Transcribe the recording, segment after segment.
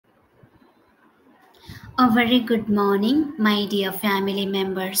A very good morning, my dear family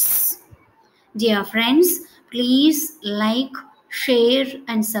members. Dear friends, please like, share,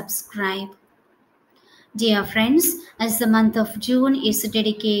 and subscribe. Dear friends, as the month of June is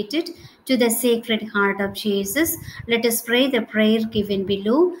dedicated to the Sacred Heart of Jesus, let us pray the prayer given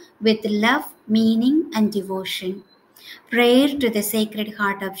below with love, meaning, and devotion. Prayer to the Sacred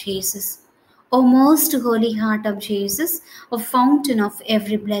Heart of Jesus. O most holy heart of Jesus, a fountain of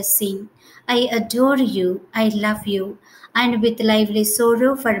every blessing, I adore you, I love you, and with lively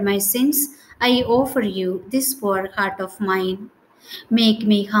sorrow for my sins, I offer you this poor heart of mine. Make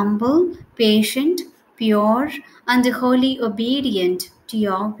me humble, patient, pure, and wholly obedient to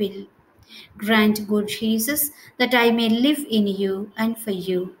your will. Grant, good Jesus, that I may live in you and for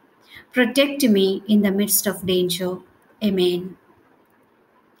you. Protect me in the midst of danger. Amen.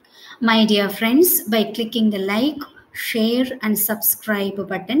 My dear friends, by clicking the like, share, and subscribe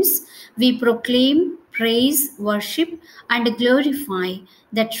buttons, we proclaim, praise, worship, and glorify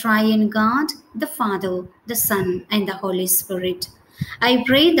the triune God, the Father, the Son, and the Holy Spirit. I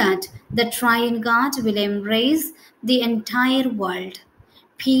pray that the triune God will embrace the entire world.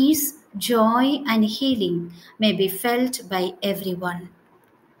 Peace, joy, and healing may be felt by everyone.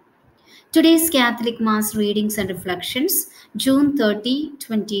 Today's Catholic Mass Readings and Reflections, June 30,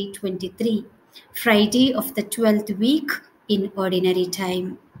 2023, Friday of the 12th week in Ordinary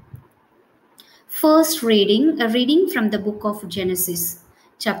Time. First reading, a reading from the book of Genesis,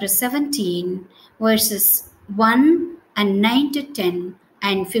 chapter 17, verses 1 and 9 to 10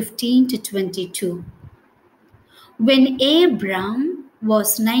 and 15 to 22. When Abram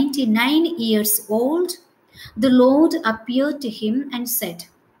was 99 years old, the Lord appeared to him and said,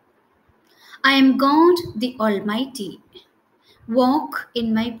 I am God the Almighty. Walk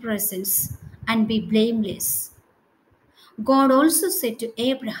in my presence and be blameless. God also said to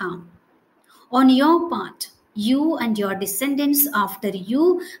Abraham, on your part, you and your descendants after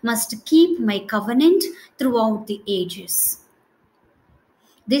you must keep my covenant throughout the ages.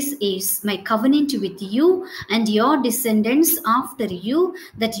 This is my covenant with you and your descendants after you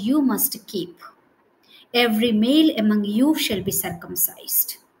that you must keep. Every male among you shall be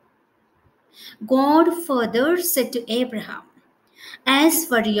circumcised. God further said to Abraham, as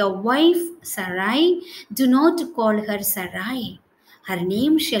for your wife Sarai, do not call her Sarai. Her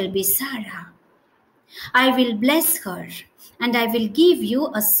name shall be Sarah. I will bless her, and I will give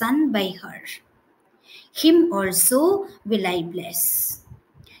you a son by her. Him also will I bless.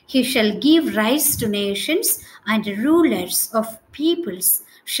 He shall give rise to nations, and rulers of peoples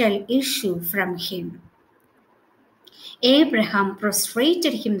shall issue from him. Abraham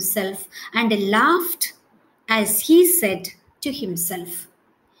prostrated himself and laughed as he said to himself,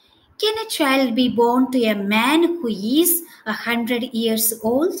 can a child be born to a man who is 100 years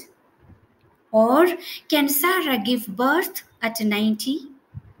old? Or can Sarah give birth at 90?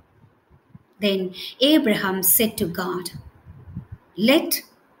 Then Abraham said to God, let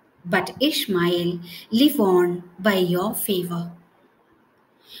but Ishmael live on by your favor.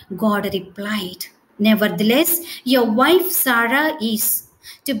 God replied, nevertheless, your wife Sarah is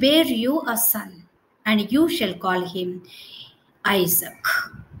to bear you a son, and you shall call him Isaac.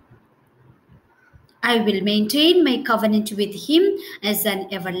 I will maintain my covenant with him as an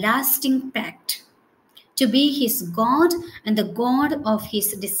everlasting pact, to be his God and the God of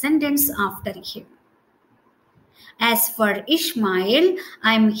his descendants after him. As for Ishmael,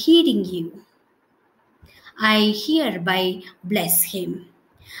 I am heeding you. I hereby bless him.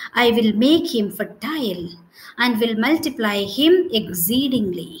 I will make him fertile and will multiply him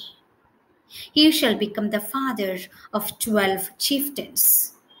exceedingly. He shall become the father of 12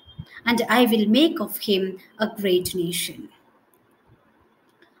 chieftains, and I will make of him a great nation.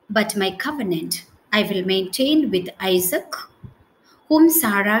 But my covenant I will maintain with Isaac, whom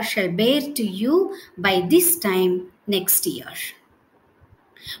Sarah shall bear to you by this time next year.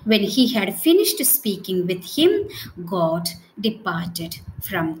 When he had finished speaking with him, God departed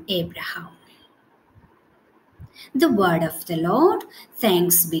from Abraham. The word of the Lord,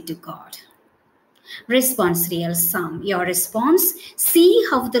 thanks be to God. Responsorial Psalm. Your response, see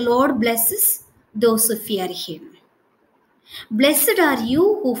how the Lord blesses those who fear him. Blessed are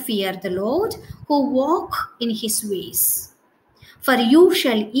you who fear the Lord, who walk in his ways. For you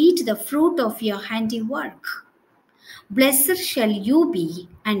shall eat the fruit of your handiwork. Blessed shall you be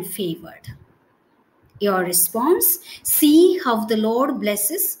and favored. Your response, see how the Lord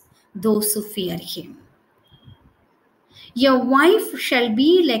blesses those who fear him. Your wife shall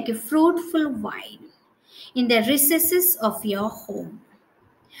be like a fruitful vine in the recesses of your home.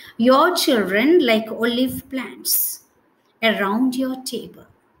 Your children like olive plants around your table.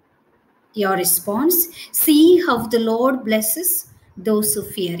 Your response, see how the Lord blesses those who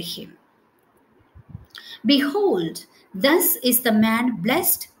fear him. Behold, thus is the man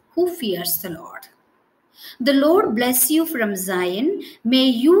blessed who fears the Lord. The Lord bless you from Zion. May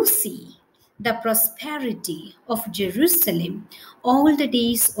you see the prosperity of Jerusalem all the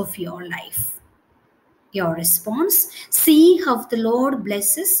days of your life. Your response, see how the Lord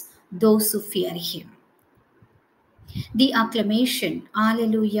blesses those who fear him. The acclamation,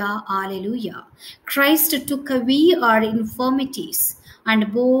 Alleluia, Alleluia. Christ took away our infirmities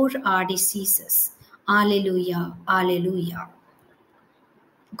and bore our diseases. Alleluia, Alleluia.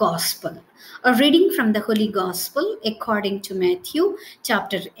 Gospel. A reading from the Holy Gospel according to Matthew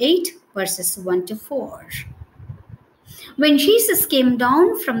chapter 8 verses 1 to 4. When Jesus came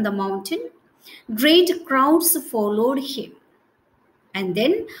down from the mountain, great crowds followed him. And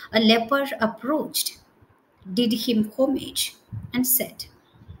then a leper approached, did him homage, and said,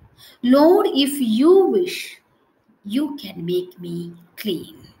 Lord, if you wish, you can make me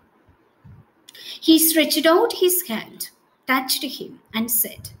clean. He stretched out his hand, touched him, and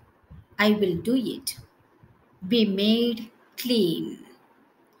said, I will do it. Be made clean.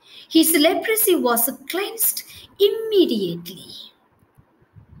 His leprosy was cleansed immediately.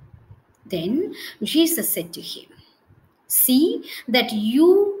 Then Jesus said to him, see that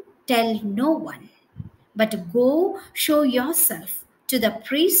you tell no one, but go show yourself to the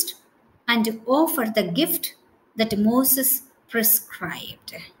priest and offer the gift that Moses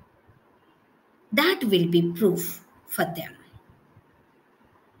prescribed. That will be proof for them.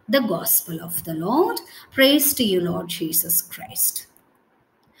 The Gospel of the Lord. Praise to you, Lord Jesus Christ.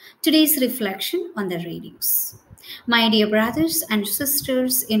 Today's reflection on the readings. My dear brothers and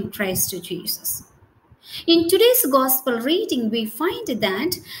sisters in Christ Jesus. In today's Gospel reading, we find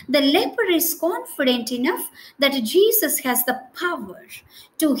that the leper is confident enough that Jesus has the power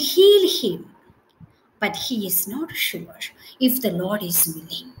to heal him, but he is not sure if the Lord is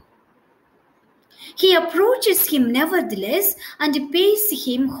willing. He approaches him nevertheless and pays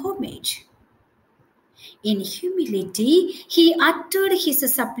him homage. In humility, he uttered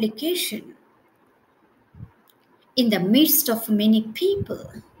his supplication. In the midst of many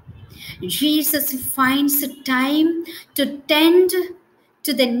people, Jesus finds time to tend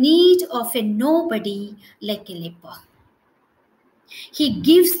to the need of a nobody like a leper. He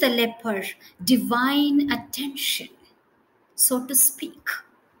gives the leper divine attention, so to speak.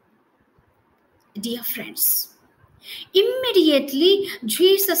 Dear friends, immediately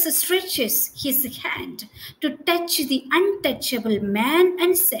Jesus stretches his hand to touch the untouchable man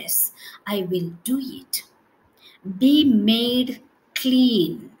and says, I will do it. Be made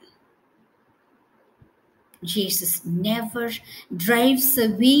clean. Jesus never drives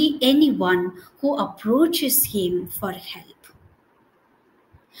away anyone who approaches him for help.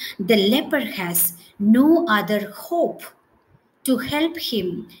 The leper has no other hope to help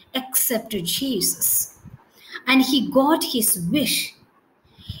him except Jesus. And he got his wish.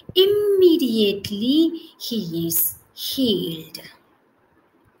 Immediately he is healed.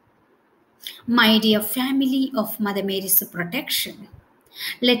 My dear family of Mother Mary's protection,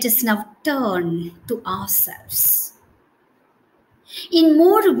 let us now turn to ourselves. In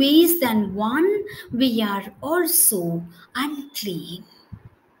more ways than one, we are also unclean.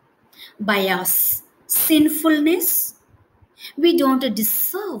 By our sinfulness, we don't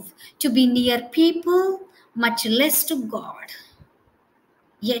deserve to be near people, much less to God.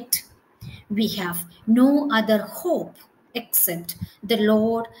 Yet, we have no other hope except the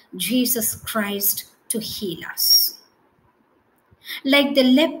Lord Jesus Christ to heal us. Like the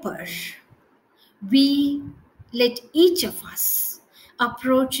leper, let each of us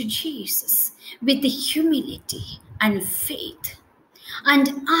approach Jesus with humility and faith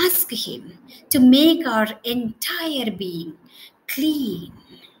and ask him to make our entire being clean.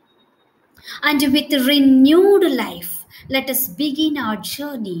 And with renewed life, let us begin our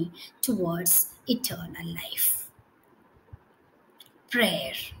journey towards eternal life.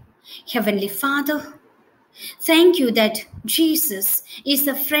 Prayer. Heavenly Father, thank you that Jesus is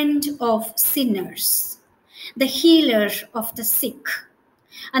the friend of sinners, the healer of the sick,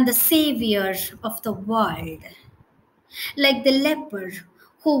 and the savior of the world. Like the leper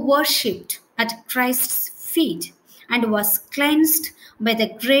who worshipped at Christ's feet and was cleansed by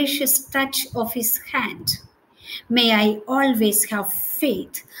the gracious touch of his hand, may I always have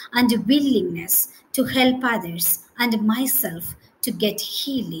faith and willingness to help others and myself to get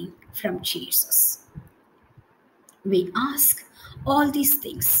healing from Jesus. We ask all these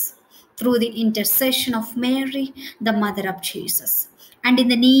things through the intercession of Mary, the Mother of Jesus, and in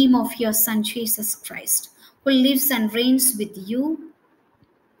the name of your Son, Jesus Christ, who lives and reigns with you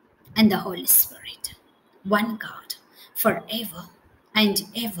and the Holy Spirit, one God, forever and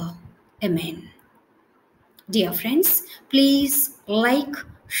ever. Amen. Dear friends, please like,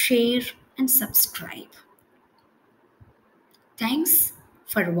 share, and subscribe. Thanks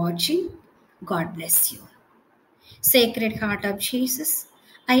for watching. God bless you. Sacred Heart of Jesus,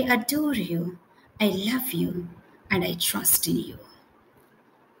 I adore you, I love you, and I trust in you.